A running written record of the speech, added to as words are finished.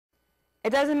It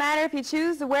doesn't matter if you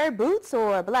choose to wear boots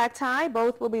or a black tie,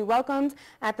 both will be welcomed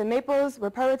at the Maples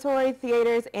Repertory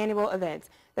Theater's annual event.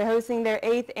 They're hosting their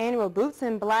 8th annual Boots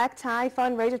and Black Tie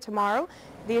fundraiser tomorrow.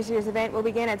 This year's event will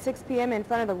begin at 6 p.m. in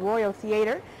front of the Royal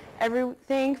Theater.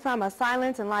 Everything from a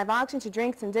silent and live auction to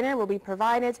drinks and dinner will be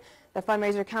provided. The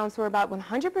fundraiser counts for about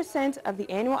 100% of the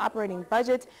annual operating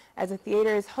budget, as the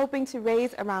theater is hoping to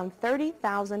raise around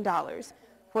 $30,000.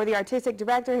 For the artistic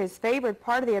director, his favorite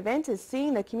part of the event is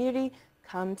seeing the community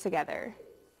come together.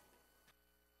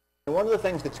 One of the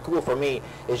things that's cool for me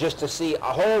is just to see a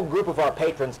whole group of our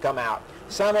patrons come out.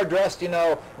 Some are dressed,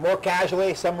 more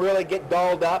casually, some really get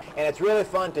dolled up, and it's really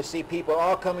fun to see people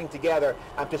all coming together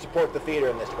to support the theater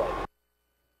in this way.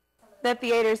 The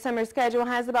theater's summer schedule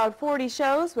has about 40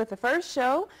 shows, with the first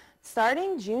show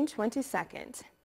starting June 22nd.